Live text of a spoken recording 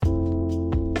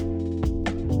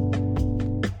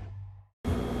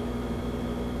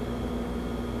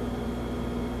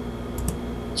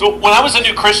So when I was a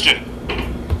new Christian,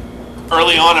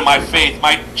 early on in my faith,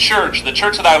 my church, the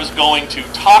church that I was going to,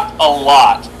 talked a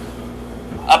lot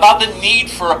about the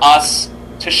need for us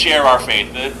to share our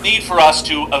faith, the need for us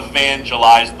to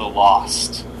evangelize the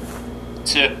lost,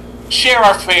 to share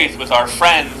our faith with our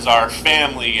friends, our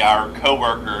family, our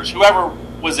coworkers, whoever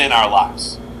was in our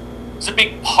lives. It's a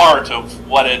big part of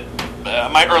what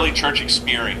my early church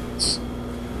experience.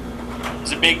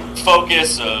 It's a big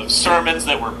focus of sermons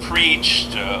that were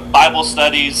preached, Bible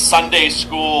studies, Sunday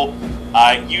school,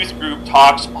 youth group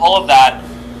talks, all of that.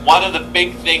 One of the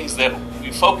big things that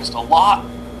we focused a lot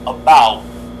about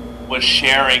was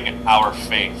sharing our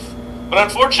faith. But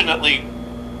unfortunately,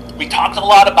 we talked a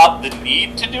lot about the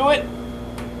need to do it,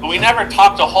 but we never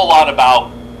talked a whole lot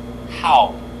about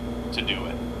how to do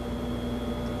it.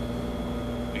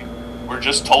 We're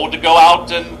just told to go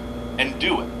out and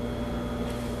do it.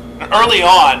 And early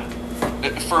on,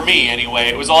 for me anyway,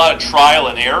 it was a lot of trial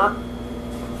and error,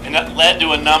 and that led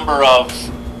to a number of,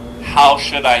 how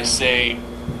should I say,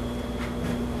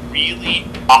 really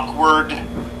awkward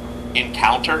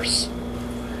encounters,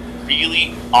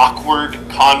 really awkward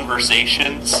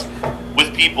conversations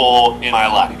with people in my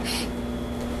life.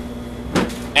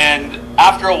 And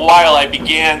after a while, I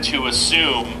began to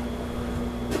assume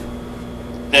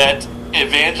that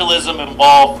evangelism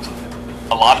involved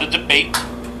a lot of debate,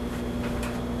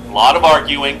 a lot of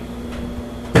arguing,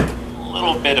 a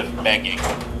little bit of begging.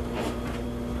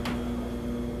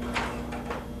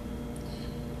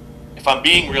 If I'm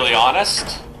being really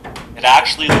honest, it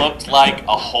actually looked like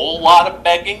a whole lot of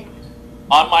begging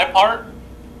on my part.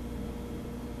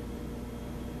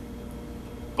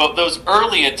 But those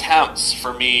early attempts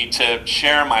for me to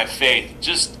share my faith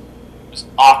just was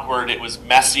awkward. It was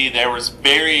messy. There was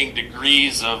varying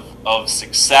degrees of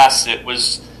success. It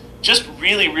was just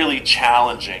really, really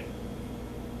challenging.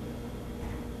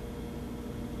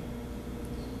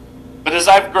 But as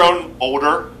I've grown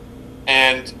older,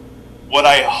 and what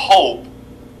I hope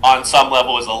on some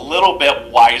level is a little bit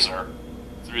wiser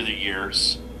through the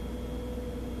years,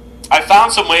 I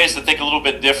found some ways to think a little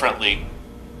bit differently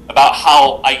about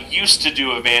how I used to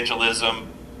do evangelism.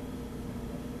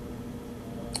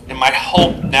 And my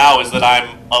hope now is that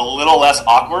I'm a little less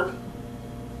awkward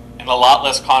and a lot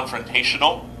less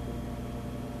confrontational.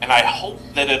 And I hope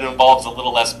that it involves a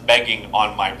little less begging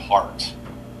on my part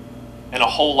and a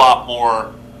whole lot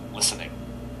more listening.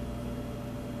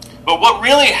 But what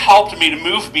really helped me to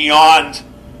move beyond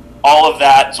all of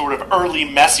that sort of early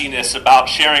messiness about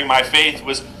sharing my faith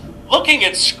was looking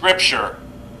at Scripture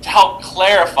to help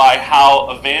clarify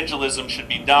how evangelism should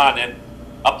be done and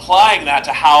applying that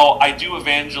to how I do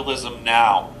evangelism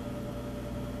now.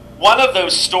 One of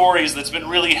those stories that's been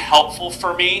really helpful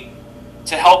for me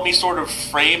to help me sort of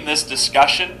frame this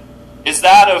discussion is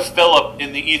that of Philip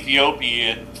in the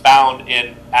Ethiopian found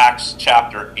in Acts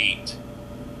chapter 8.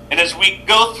 And as we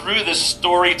go through this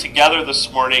story together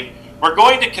this morning, we're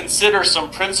going to consider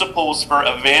some principles for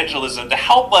evangelism to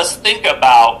help us think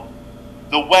about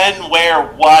the when, where,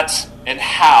 what, and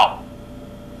how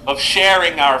of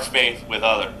sharing our faith with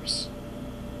others.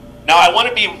 Now, I want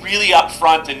to be really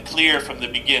upfront and clear from the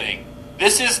beginning.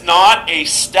 This is not a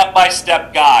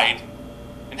step-by-step guide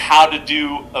in how to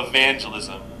do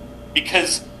evangelism,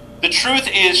 because the truth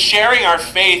is sharing our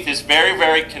faith is very,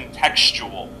 very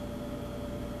contextual,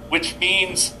 which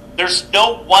means there's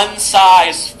no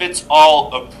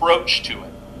one-size-fits-all approach to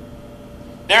it.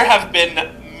 There have been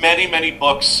many, many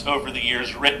books over the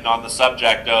years written on the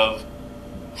subject of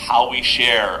how we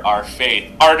share our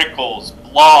faith. Articles,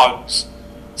 blogs,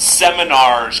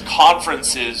 seminars,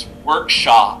 conferences,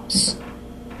 workshops.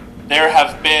 There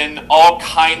have been all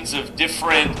kinds of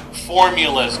different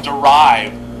formulas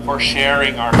derived for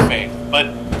sharing our faith.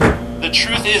 But the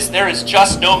truth is, there is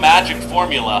just no magic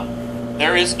formula.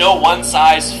 There is no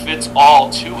one-size-fits-all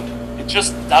to it. It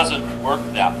just doesn't work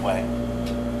that way.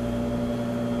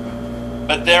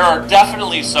 But there are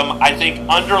definitely some, I think,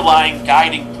 underlying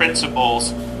guiding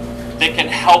principles that can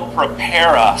help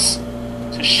prepare us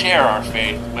to share our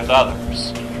faith with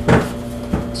others.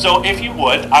 So if you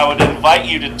would, I would invite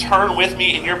you to turn with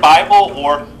me in your Bible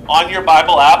or on your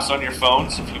Bible apps on your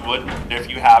phones, if you would, if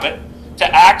you have it, to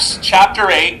Acts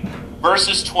chapter 8,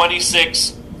 verses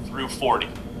 26 through 40.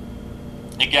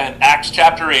 Again, Acts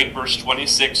chapter 8, verse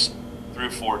 26 through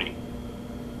 40.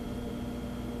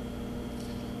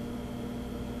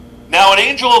 Now an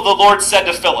angel of the Lord said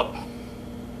to Philip,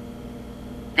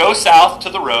 "Go south to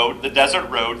the road, the desert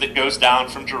road that goes down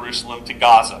from Jerusalem to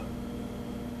Gaza."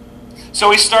 So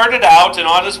he started out, and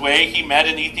on his way he met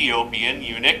an Ethiopian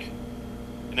eunuch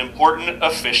an important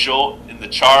official in the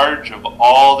charge of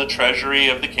all the treasury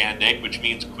of the Kandake, which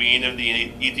means Queen of the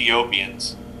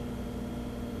Ethiopians.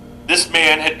 This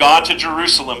man had gone to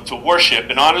Jerusalem to worship,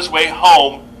 and on his way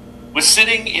home was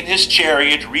sitting in his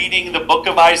chariot reading the book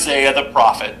of Isaiah the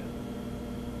prophet.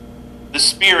 The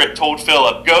Spirit told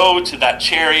Philip, "Go to that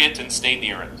chariot and stay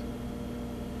near it."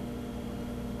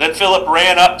 Then Philip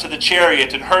ran up to the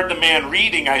chariot and heard the man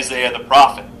reading Isaiah the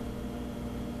prophet.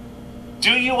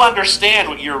 "Do you understand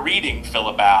what you're reading?"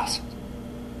 Philip asked.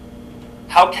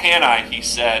 "How can I," he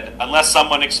said, "unless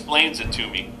someone explains it to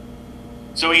me?"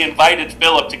 So he invited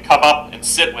Philip to come up and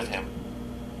sit with him.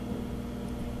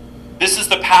 This is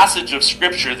the passage of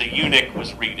Scripture the eunuch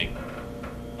was reading.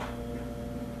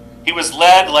 "He was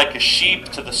led like a sheep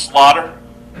to the slaughter,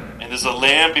 and as a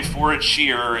lamb before its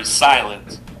shearer is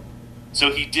silent,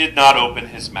 so he did not open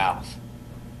his mouth.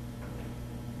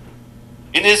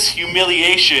 In his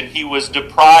humiliation he was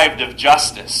deprived of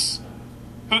justice.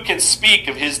 Who can speak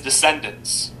of his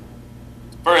descendants?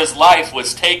 For his life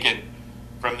was taken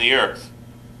from the earth."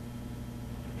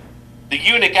 The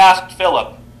eunuch asked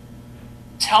Philip,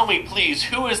 "Tell me, please,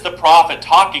 who is the prophet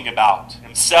talking about,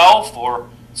 himself or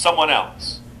someone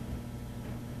else?"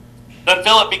 Then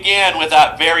Philip began with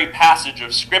that very passage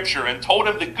of Scripture and told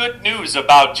him the good news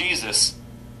about Jesus.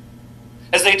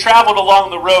 As they traveled along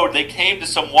the road, they came to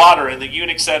some water, and the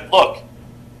eunuch said, "Look,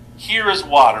 here is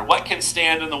water. What can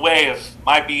stand in the way of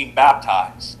my being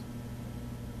baptized?"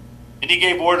 And he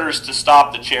gave orders to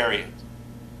stop the chariot.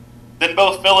 Then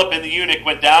both Philip and the eunuch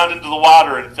went down into the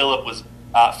water, and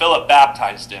Philip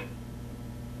baptized him.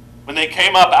 When they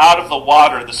came up out of the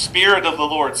water, the Spirit of the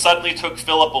Lord suddenly took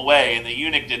Philip away, and the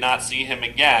eunuch did not see him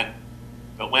again,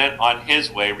 but went on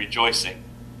his way rejoicing.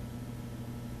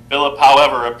 Philip,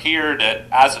 however, appeared at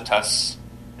Azotus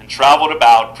and traveled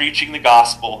about, preaching the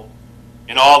gospel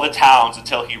in all the towns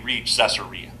until he reached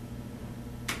Caesarea.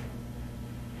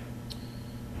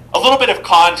 A little bit of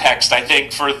context, I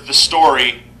think, for the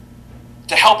story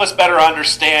to help us better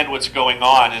understand what's going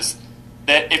on is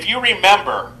that if you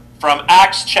remember from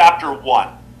Acts chapter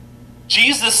 1,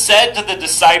 Jesus said to the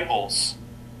disciples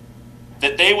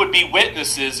that they would be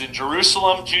witnesses in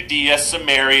Jerusalem, Judea,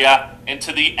 Samaria, and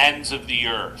to the ends of the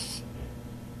earth.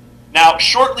 Now,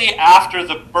 shortly after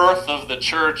the birth of the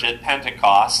church at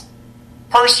Pentecost,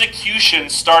 persecution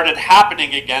started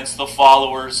happening against the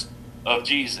followers of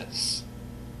Jesus.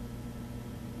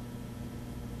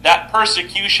 That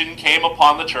persecution came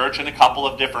upon the church in a couple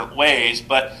of different ways,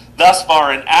 but thus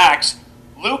far in Acts,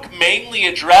 Luke mainly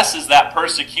addresses that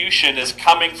persecution as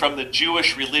coming from the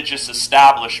Jewish religious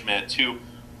establishment who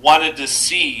wanted to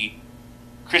see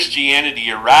Christianity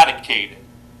eradicated,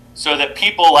 so that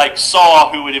people like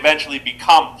Saul, who would eventually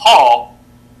become Paul,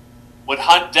 would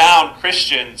hunt down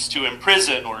Christians to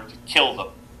imprison or to kill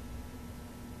them.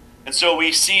 And so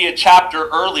we see a chapter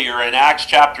earlier in Acts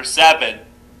chapter 7,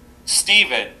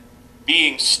 Stephen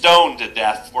being stoned to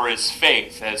death for his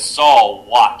faith as Saul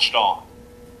watched on.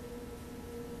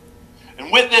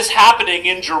 And with this happening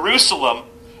in Jerusalem,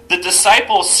 the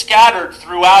disciples scattered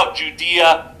throughout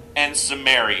Judea and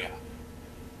Samaria.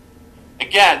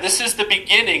 Again, this is the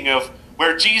beginning of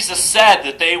where Jesus said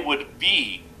that they would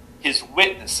be his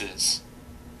witnesses.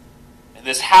 And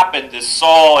this happened as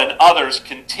Saul and others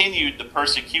continued the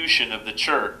persecution of the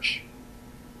church.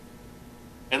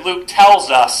 And Luke tells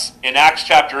us in Acts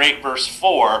chapter 8, verse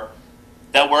 4,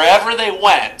 that wherever they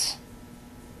went,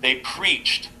 they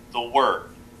preached the word.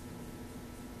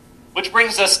 Which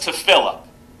brings us to Philip.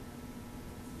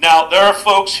 Now, there are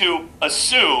folks who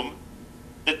assume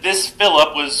that this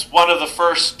Philip was one of the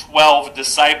first 12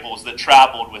 disciples that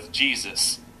traveled with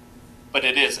Jesus, but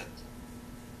it isn't.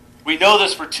 We know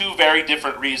this for two very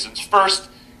different reasons. First,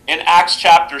 in Acts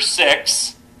chapter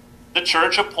 6, the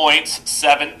church appoints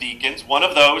 7 deacons. One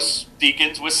of those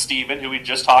deacons was Stephen, who we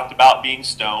just talked about being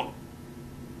stoned.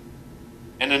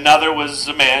 And another was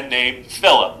a man named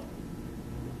Philip.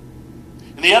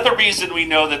 And the other reason we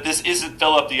know that this isn't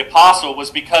Philip the apostle was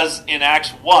because in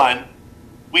Acts 1,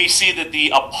 we see that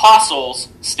the apostles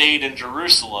stayed in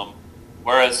Jerusalem,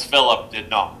 whereas Philip did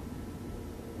not.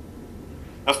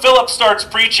 Now, Philip starts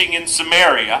preaching in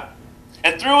Samaria,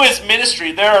 and through his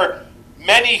ministry, there are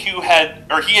many he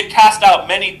had cast out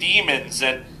many demons,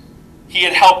 and he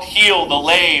had helped heal the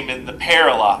lame and the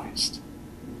paralyzed.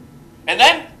 And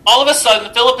then, all of a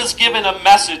sudden, Philip is given a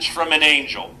message from an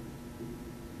angel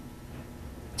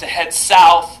to head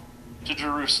south to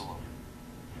Jerusalem.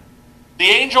 The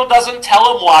angel doesn't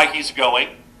tell him why he's going,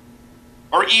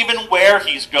 or even where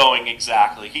he's going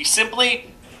exactly. He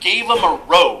simply gave him a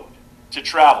road to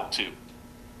travel to.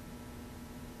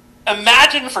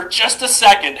 Imagine for just a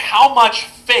second how much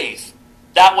faith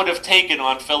that would have taken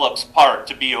on Philip's part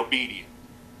to be obedient.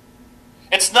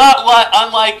 It's not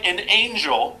unlike an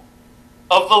angel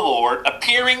of the Lord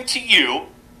appearing to you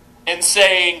and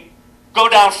saying, go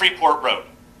down Freeport Road.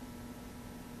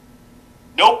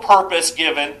 No purpose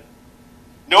given,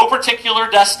 no particular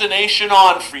destination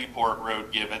on Freeport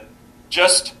Road given,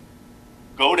 just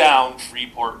go down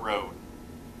Freeport Road.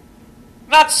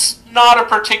 And that's not a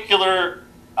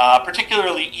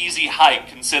particularly easy hike,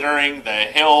 considering the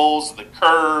hills, the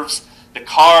curves, the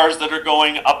cars that are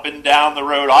going up and down the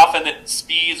road, often at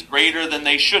speeds greater than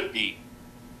they should be.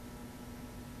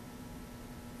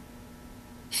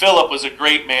 Philip was a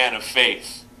great man of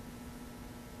faith.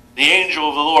 The angel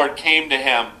of the Lord came to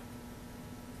him,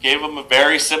 gave him a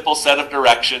very simple set of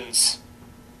directions,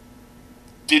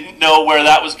 didn't know where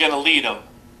that was going to lead him,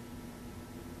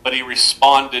 but he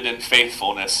responded in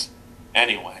faithfulness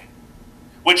anyway.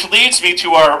 Which leads me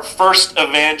to our first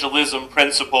evangelism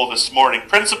principle this morning.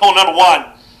 Principle number 1,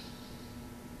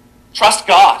 trust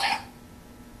God.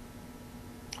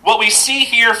 What we see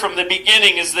here from the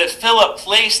beginning is that Philip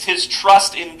placed his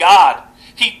trust in God.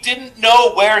 He didn't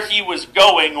know where he was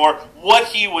going or what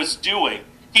he was doing.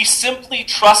 He simply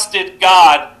trusted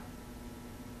God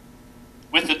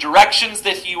with the directions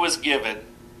that he was given,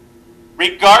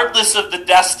 regardless of the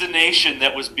destination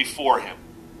that was before him.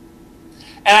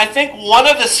 And I think one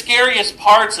of the scariest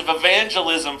parts of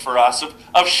evangelism for us,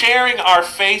 of sharing our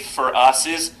faith for us,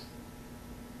 is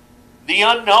the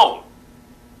unknown.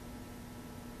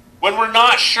 When we're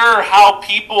not sure how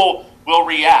people will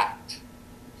react.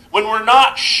 When we're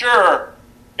not sure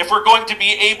if we're going to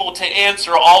be able to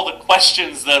answer all the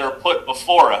questions that are put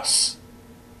before us.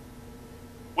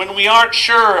 When we aren't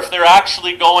sure if they're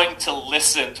actually going to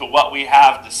listen to what we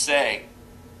have to say.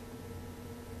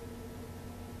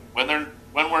 When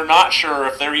we're not sure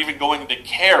if they're even going to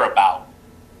care about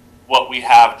what we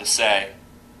have to say.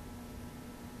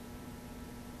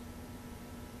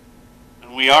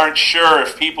 And we aren't sure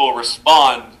if people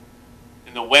respond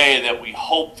in the way that we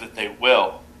hope that they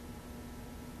will.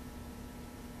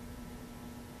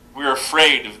 We're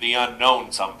afraid of the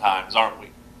unknown sometimes, aren't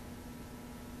we?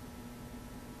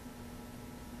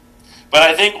 But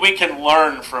I think we can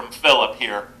learn from Philip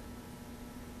here.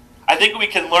 I think we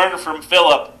can learn from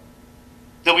Philip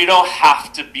that we don't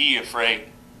have to be afraid.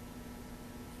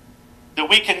 That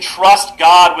we can trust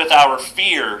God with our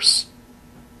fears,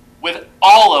 with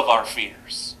all of our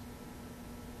fears.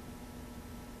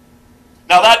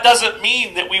 Now that doesn't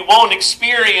mean that we won't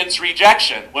experience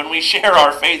rejection when we share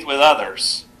our faith with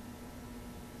others.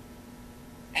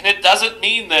 And it doesn't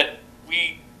mean that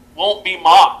we won't be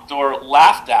mocked or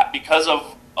laughed at because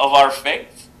of our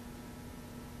faith.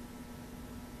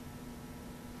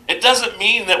 It doesn't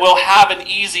mean that we'll have an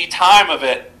easy time of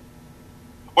it,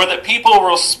 or that people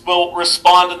will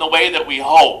respond in the way that we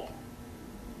hope.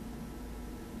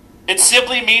 It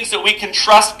simply means that we can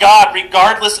trust God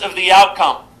regardless of the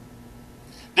outcome.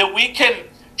 That we can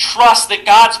trust that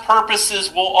God's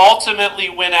purposes will ultimately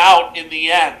win out in the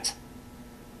end.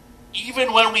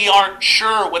 Even when we aren't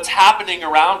sure what's happening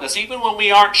around us, even when we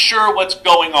aren't sure what's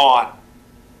going on.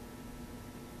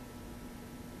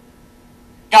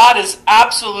 God is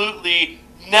absolutely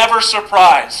never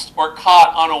surprised or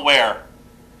caught unaware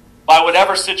by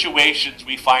whatever situations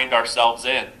we find ourselves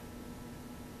in.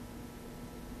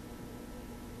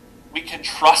 We can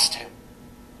trust Him.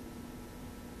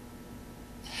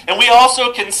 And we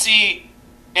also can see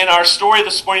in our story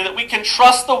this morning that we can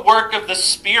trust the work of the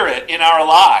Spirit in our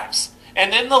lives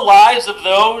and in the lives of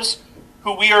those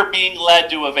who we are being led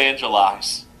to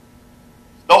evangelize.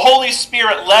 The Holy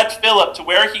Spirit led Philip to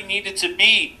where he needed to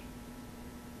be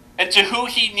and to who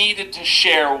he needed to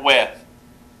share with.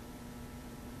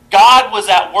 God was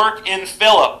at work in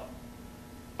Philip,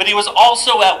 but he was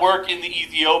also at work in the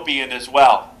Ethiopian as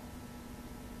well.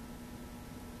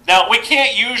 Now, we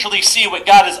can't usually see what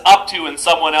God is up to in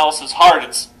someone else's heart.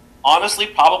 It's honestly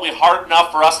probably hard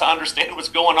enough for us to understand what's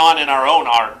going on in our own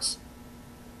hearts.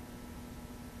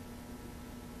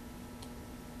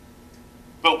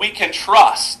 But we can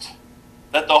trust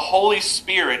that the Holy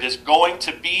Spirit is going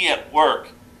to be at work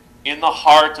in the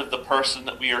heart of the person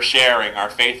that we are sharing our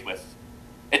faith with.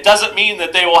 It doesn't mean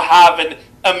that they will have an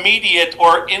immediate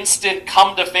or instant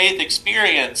come-to-faith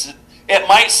experience. It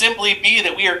might simply be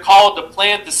that we are called to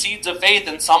plant the seeds of faith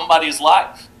in somebody's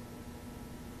life.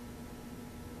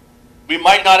 We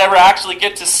might not ever actually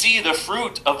get to see the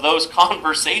fruit of those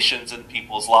conversations in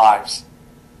people's lives.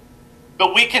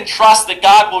 But we can trust that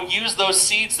God will use those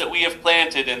seeds that we have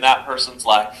planted in that person's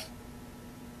life.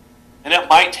 And it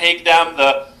might take them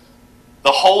the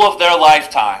whole of their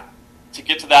lifetime to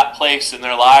get to that place in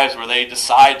their lives where they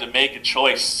decide to make a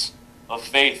choice of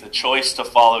faith, a choice to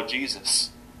follow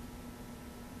Jesus.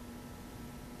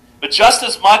 But just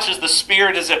as much as the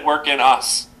Spirit is at work in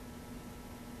us,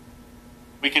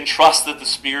 we can trust that the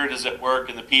Spirit is at work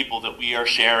in the people that we are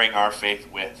sharing our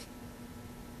faith with.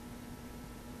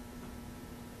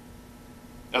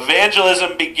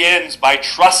 Evangelism begins by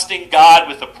trusting God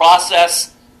with the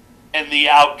process and the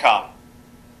outcome.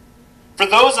 For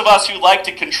those of us who like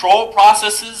to control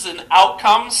processes and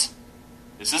outcomes,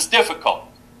 this is difficult.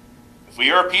 If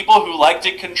we are people who like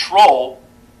to control,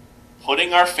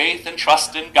 putting our faith and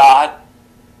trust in God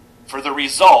for the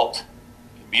result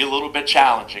can be a little bit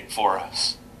challenging for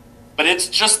us. But it's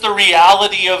just the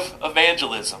reality of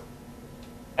evangelism.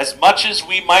 As much as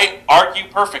we might argue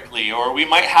perfectly or we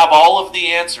might have all of the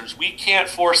answers, we can't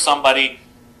force somebody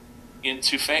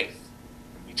into faith.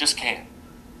 We just can't.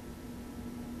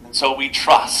 And so we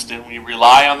trust and we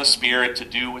rely on the Spirit to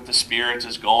do what the Spirit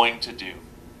is going to do.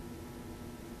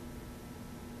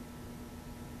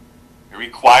 It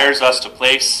requires us to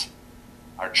place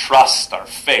our trust, our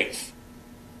faith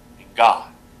in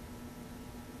God.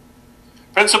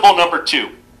 Principle number 2.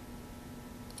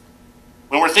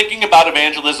 When we're thinking about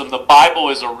evangelism, the Bible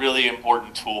is a really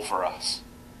important tool for us.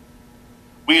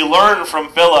 We learn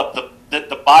from Philip that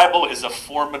the Bible is a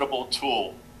formidable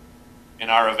tool in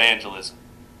our evangelism.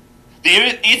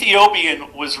 The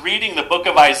Ethiopian was reading the book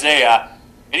of Isaiah,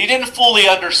 and he didn't fully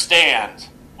understand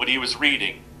what he was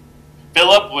reading.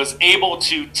 Philip was able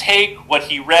to take what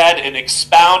he read and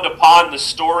expound upon the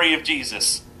story of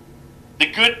Jesus, the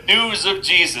good news of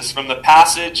Jesus from the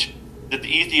passage that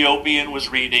the Ethiopian was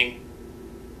reading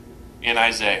in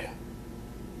Isaiah.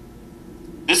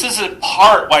 This is in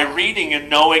part why reading and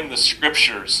knowing the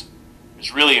Scriptures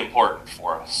is really important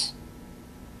for us.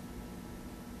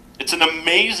 It's an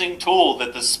amazing tool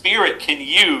that the Spirit can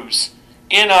use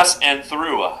in us and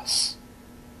through us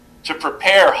to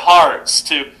prepare hearts,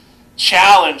 to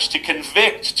challenge, to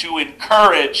convict, to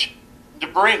encourage, to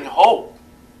bring hope.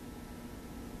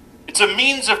 It's a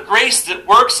means of grace that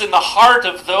works in the heart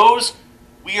of those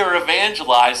we are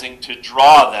evangelizing to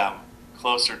draw them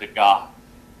closer to God.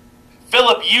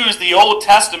 Philip used the Old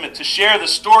Testament to share the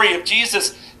story of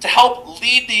Jesus to help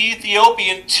lead the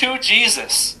Ethiopian to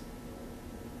Jesus.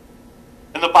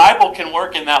 And the Bible can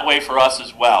work in that way for us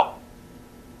as well.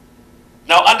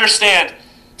 Now understand,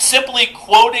 simply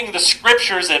quoting the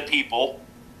Scriptures at people,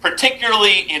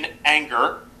 particularly in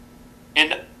anger,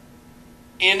 in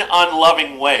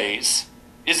unloving ways,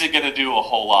 isn't going to do a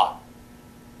whole lot.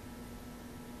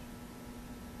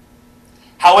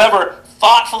 However,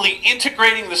 thoughtfully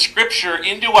integrating the Scripture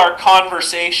into our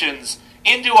conversations,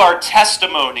 into our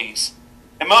testimonies,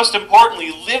 and most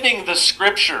importantly, living the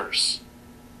Scriptures,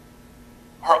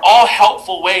 are all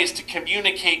helpful ways to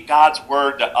communicate God's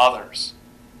Word to others.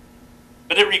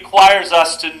 But it requires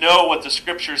us to know what the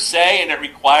Scriptures say, and it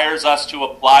requires us to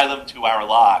apply them to our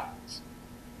lives.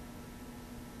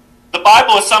 The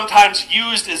Bible is sometimes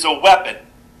used as a weapon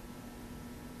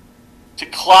to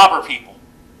clobber people,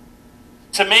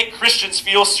 to make Christians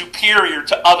feel superior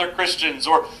to other Christians,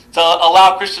 or to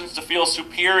allow Christians to feel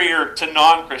superior to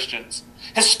non-Christians.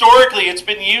 Historically, it's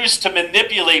been used to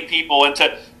manipulate people and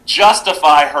to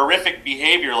justify horrific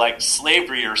behavior like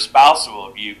slavery or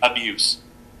spousal abuse.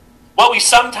 What we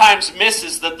sometimes miss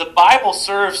is that the Bible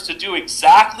serves to do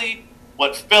exactly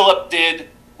what Philip did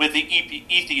with the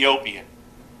Ethiopian.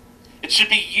 It should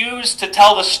be used to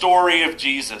tell the story of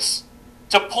Jesus,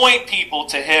 to point people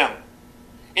to him.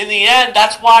 In the end,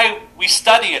 that's why we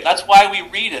study it. That's why we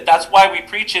read it. That's why we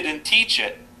preach it and teach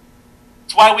it.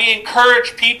 It's why we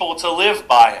encourage people to live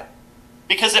by it.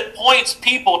 Because it points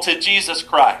people to Jesus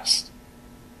Christ.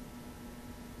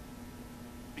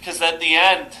 Because at the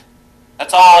end,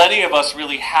 that's all any of us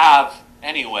really have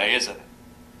anyway, isn't it?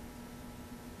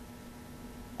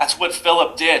 That's what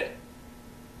Philip did.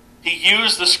 He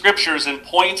used the Scriptures and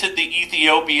pointed the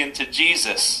Ethiopian to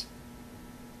Jesus.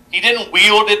 He didn't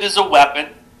wield it as a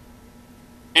weapon.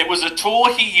 It was a tool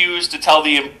he used to tell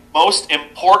the most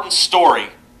important story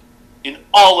in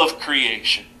all of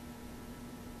creation.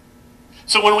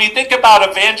 So when we think about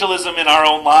evangelism in our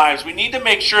own lives, we need to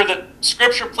make sure that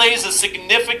Scripture plays a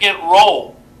significant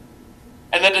role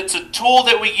and that it's a tool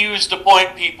that we use to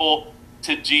point people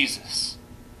to Jesus.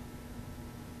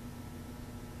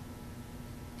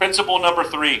 Principle number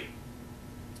 3.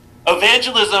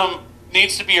 Evangelism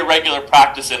needs to be a regular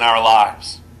practice in our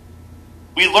lives.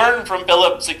 We learn from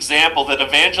Philip's example that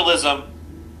evangelism,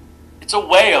 it's a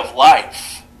way of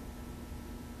life.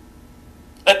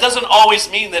 That doesn't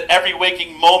always mean that every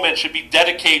waking moment should be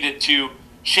dedicated to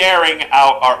sharing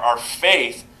our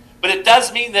faith, but it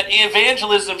does mean that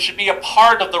evangelism should be a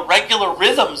part of the regular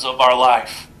rhythms of our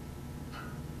life.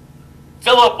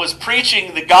 Philip was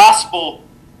preaching the gospel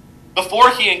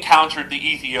before he encountered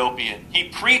the Ethiopian. He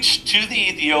preached to the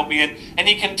Ethiopian, and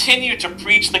he continued to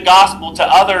preach the gospel to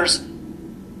others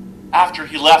after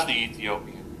he left the Ethiopian.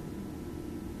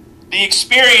 The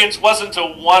experience wasn't a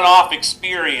one-off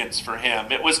experience for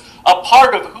him. It was a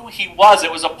part of who he was.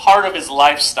 It was a part of his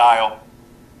lifestyle.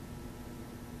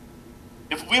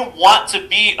 If we want to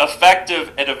be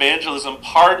effective at evangelism,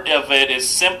 part of it is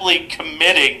simply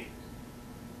committing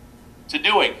to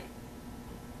doing it.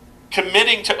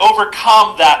 Committing to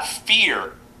overcome that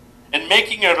fear and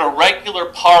making it a regular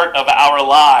part of our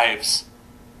lives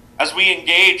as we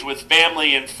engage with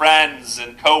family and friends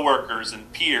and coworkers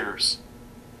and peers.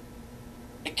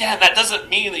 Again, that doesn't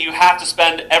mean that you have to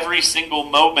spend every single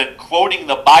moment quoting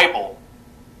the Bible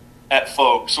at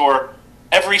folks or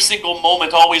every single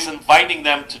moment always inviting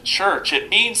them to church. It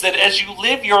means that as you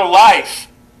live your life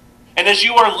and as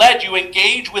you are led, you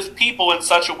engage with people in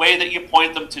such a way that you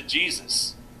point them to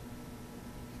Jesus.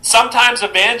 Sometimes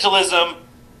evangelism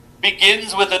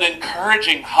begins with an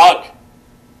encouraging hug.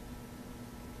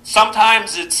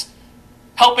 Sometimes it's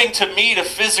helping to meet a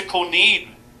physical need,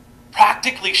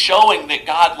 practically showing that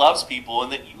God loves people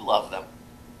and that you love them.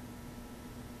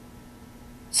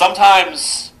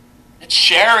 Sometimes it's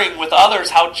sharing with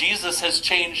others how Jesus has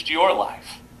changed your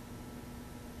life.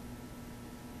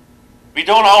 We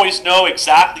don't always know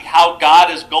exactly how God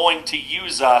is going to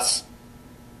use us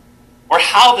or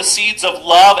how the seeds of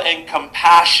love and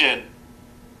compassion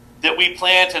that we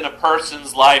plant in a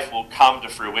person's life will come to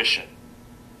fruition.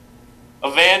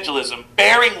 Evangelism,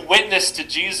 bearing witness to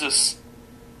Jesus,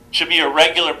 should be a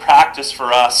regular practice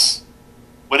for us,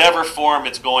 whatever form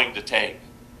it's going to take.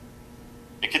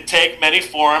 It can take many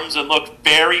forms and look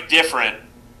very different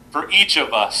for each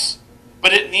of us,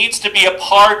 but it needs to be a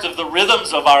part of the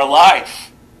rhythms of our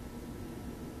life.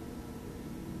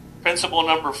 Principle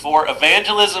number 4,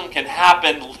 evangelism can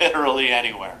happen literally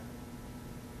anywhere.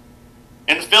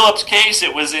 In Philip's case,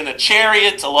 it was in a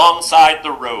chariot alongside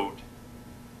the road.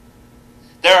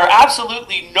 There are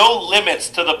absolutely no limits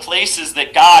to the places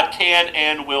that God can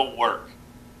and will work.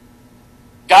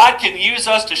 God can use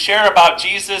us to share about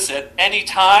Jesus at any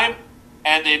time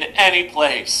and in any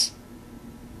place.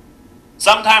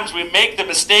 Sometimes we make the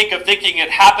mistake of thinking it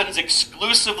happens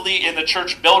exclusively in the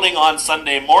church building on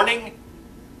Sunday morning,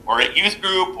 or at youth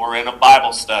group, or in a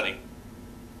Bible study.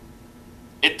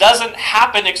 It doesn't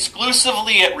happen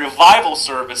exclusively at revival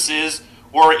services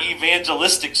or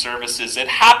evangelistic services. It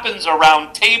happens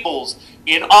around tables,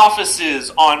 in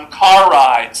offices, on car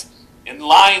rides, in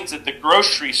lines at the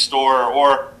grocery store,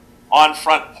 or on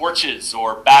front porches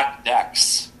or back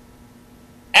decks.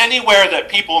 Anywhere that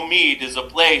people meet is a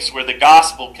place where the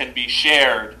gospel can be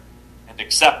shared and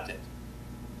accepted.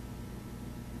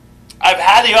 I've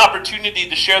had the opportunity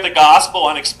to share the gospel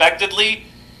unexpectedly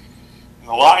in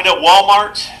the line at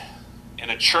Walmart, in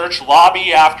a church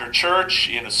lobby after church,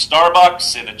 in a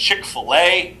Starbucks, in a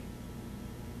Chick-fil-A,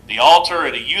 the altar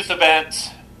at a youth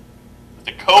event, with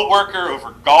a coworker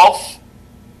over golf,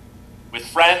 with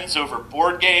friends over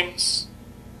board games,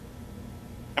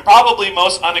 and probably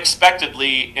most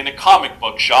unexpectedly in a comic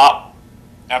book shop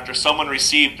after someone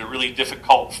received a really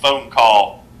difficult phone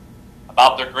call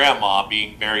about their grandma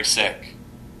being very sick.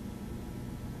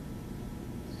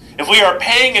 If we are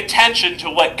paying attention to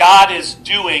what God is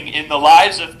doing in the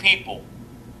lives of people,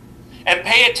 and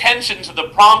pay attention to the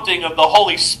prompting of the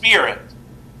Holy Spirit,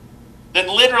 then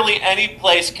literally any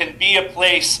place can be a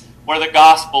place where the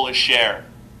gospel is shared.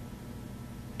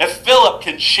 If Philip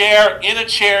can share in a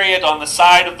chariot on the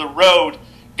side of the road,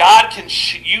 God can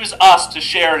use us to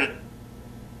share it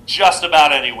just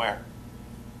about anywhere.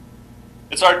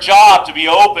 It's our job to be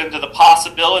open to the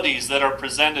possibilities that are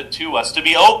presented to us, to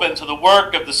be open to the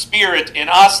work of the Spirit in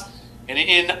us and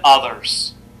in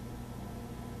others.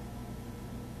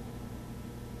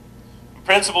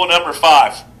 Principle number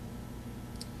 5.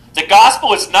 The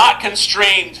gospel is not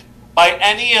constrained by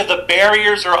any of the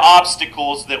barriers or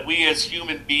obstacles that we as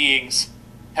human beings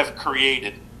have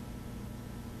created.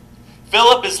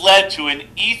 Philip is led to an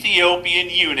Ethiopian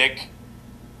eunuch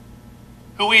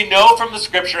who we know from the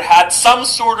scripture had some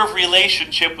sort of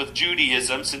relationship with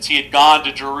Judaism since he had gone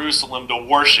to Jerusalem to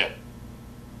worship.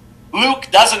 Luke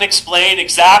doesn't explain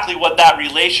exactly what that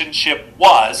relationship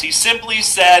was. He simply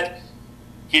said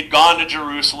he had gone to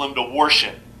Jerusalem to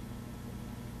worship.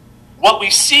 What we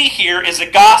see here is a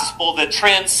gospel that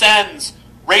transcends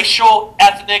racial,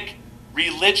 ethnic,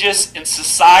 religious, and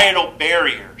societal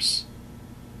barriers.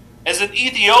 As an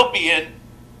Ethiopian,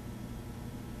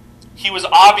 he was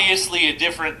obviously a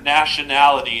different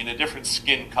nationality and a different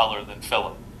skin color than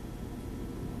Philip.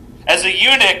 As a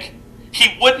eunuch,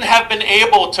 he wouldn't have been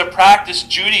able to practice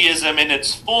Judaism in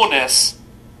its fullness,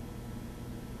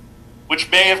 which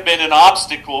may have been an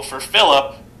obstacle for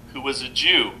Philip, who was a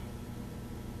Jew.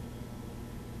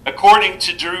 According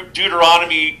to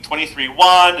Deuteronomy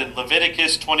 23:1 and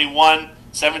Leviticus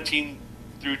 21:17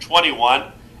 through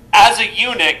 21, as a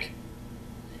eunuch,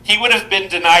 he would have been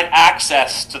denied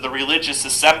access to the religious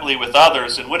assembly with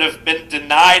others and would have been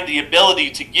denied the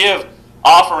ability to give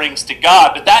offerings to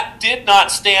God. But that did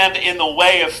not stand in the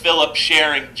way of Philip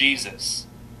sharing Jesus.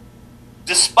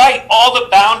 Despite all the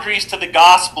boundaries to the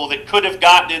gospel that could have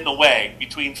gotten in the way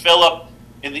between Philip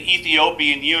and the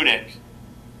Ethiopian eunuch,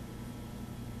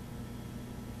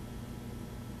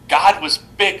 God was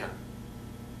bigger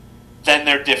than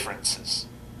their differences.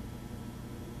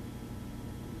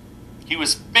 He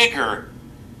was bigger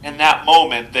in that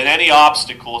moment than any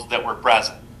obstacles that were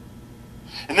present.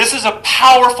 And this is a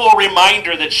powerful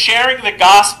reminder that sharing the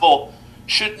gospel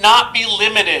should not be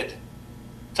limited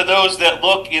to those that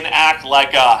look and act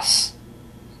like us.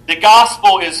 The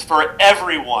gospel is for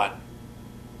everyone,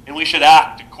 and we should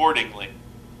act accordingly.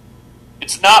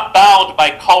 It's not bound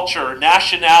by culture,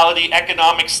 nationality,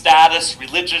 economic status,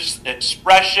 religious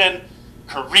expression,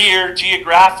 career,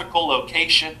 geographical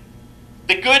location.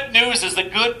 The good news is the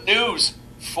good news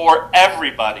for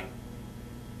everybody.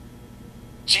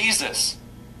 Jesus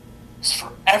is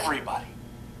for everybody.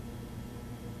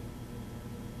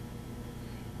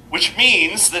 Which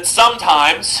means that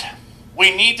sometimes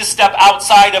we need to step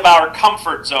outside of our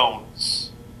comfort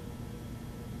zones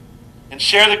and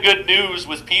share the good news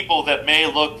with people that may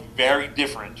look very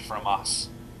different from us,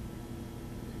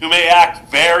 who may act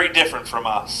very different from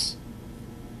us,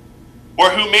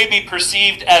 or who may be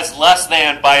perceived as less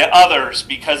than by others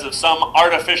because of some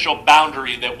artificial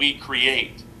boundary that we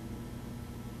create.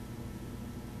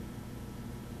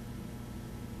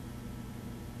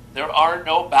 There are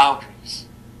no boundaries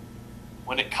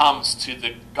when it comes to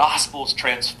the gospel's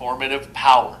transformative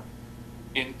power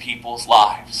in people's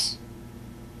lives.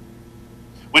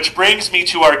 Which brings me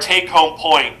to our take-home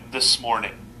point this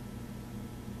morning.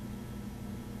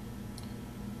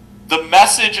 The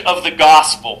message of the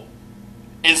gospel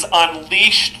is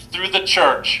unleashed through the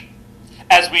church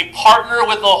as we partner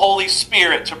with the Holy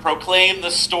Spirit to proclaim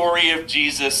the story of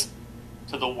Jesus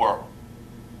to the world.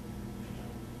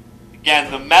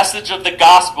 Again, the message of the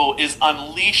gospel is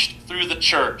unleashed through the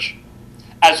church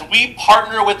as we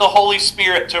partner with the Holy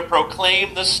Spirit to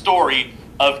proclaim the story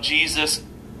of Jesus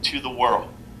to the world.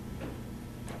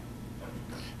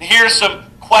 Here are some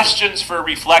questions for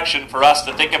reflection for us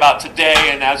to think about today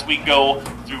and as we go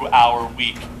through our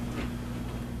week.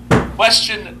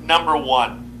 Question number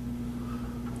 1.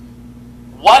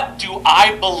 What do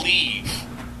I believe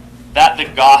that the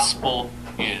gospel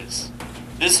is?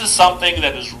 This is something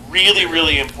that is really,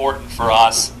 really important for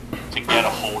us to get a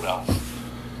hold of.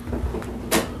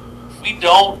 If we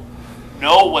don't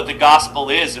know what the gospel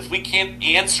is, if we can't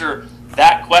answer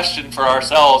that question for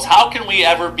ourselves, how can we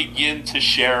ever begin to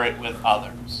share it with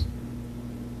others?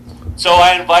 So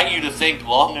I invite you to think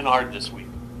long and hard this week.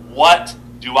 What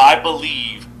do I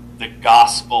believe the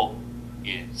gospel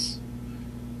is?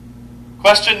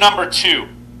 Question number 2.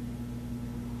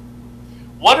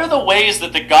 What are the ways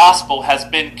that the gospel has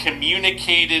been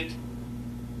communicated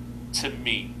to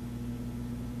me?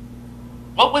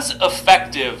 What was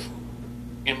effective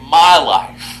in my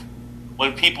life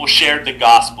when people shared the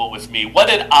gospel with me? What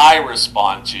did I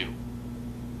respond to?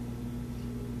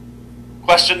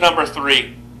 Question number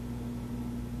 3.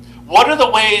 What are the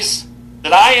ways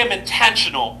that I am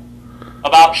intentional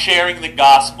about sharing the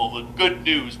gospel, the good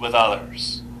news, with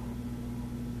others?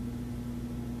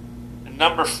 And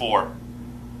number 4.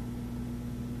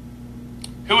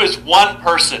 Who is one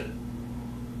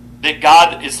person that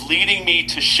God is leading me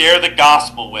to share the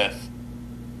gospel with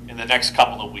in the next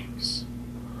couple of weeks?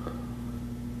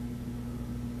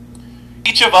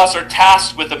 Each of us are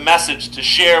tasked with a message to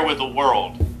share with the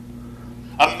world.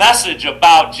 A message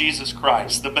about Jesus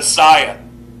Christ, the Messiah,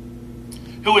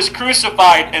 who was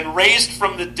crucified and raised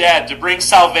from the dead to bring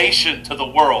salvation to the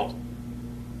world.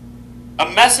 A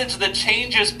message that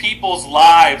changes people's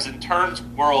lives and turns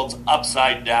worlds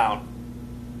upside down.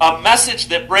 A message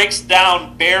that breaks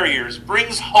down barriers,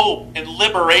 brings hope and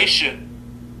liberation.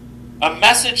 A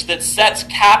message that sets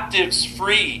captives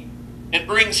free and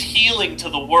brings healing to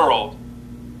the world.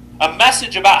 A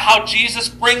message about how Jesus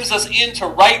brings us into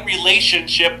right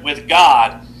relationship with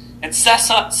God and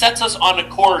sets us on a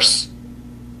course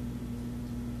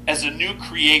as a new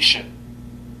creation,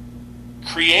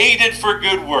 created for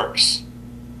good works,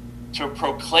 to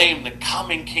proclaim the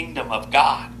coming kingdom of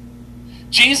God.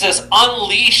 Jesus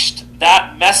unleashed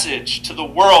that message to the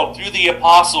world through the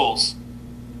apostles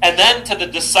and then to the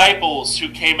disciples who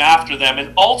came after them.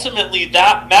 And ultimately,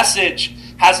 that message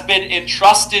has been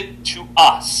entrusted to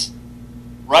us,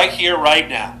 right here, right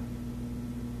now,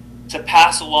 to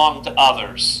pass along to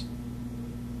others,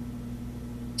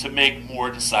 to make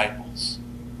more disciples.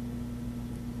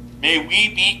 May we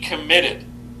be committed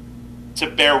to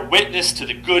bear witness to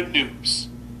the good news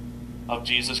of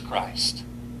Jesus Christ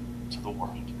to the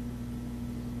world.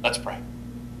 Let's pray.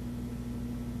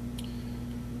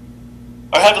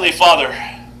 Our Heavenly Father,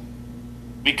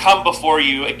 we come before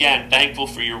you again, thankful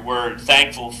for your word,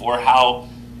 thankful for how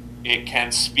it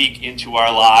can speak into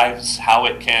our lives, how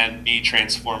it can be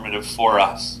transformative for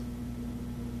us.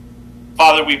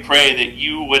 Father, we pray that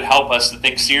you would help us to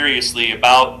think seriously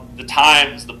about the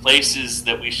times, the places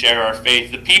that we share our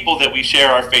faith, the people that we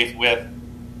share our faith with.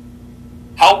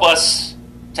 Help us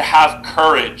to have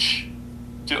courage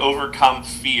to overcome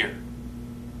fear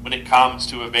when it comes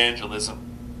to evangelism.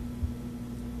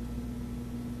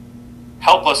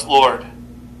 Help us, Lord,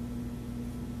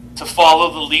 to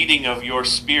follow the leading of your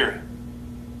Spirit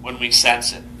when we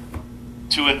sense it,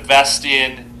 to invest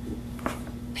in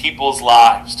people's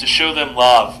lives, to show them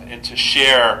love, and to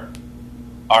share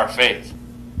our faith.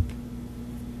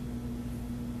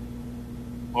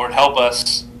 Lord, help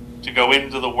us to go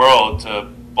into the world to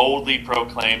boldly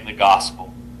proclaim the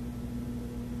gospel.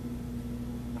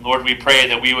 And Lord, we pray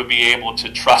that we would be able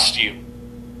to trust you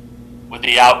with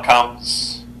the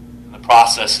outcomes and the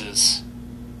processes,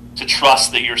 to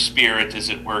trust that your Spirit is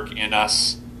at work in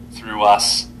us, through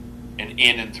us, and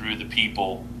in and through the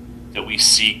people that we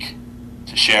seek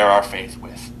to share our faith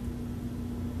with.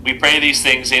 We pray these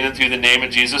things in and through the name of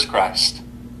Jesus Christ.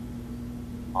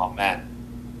 Amen.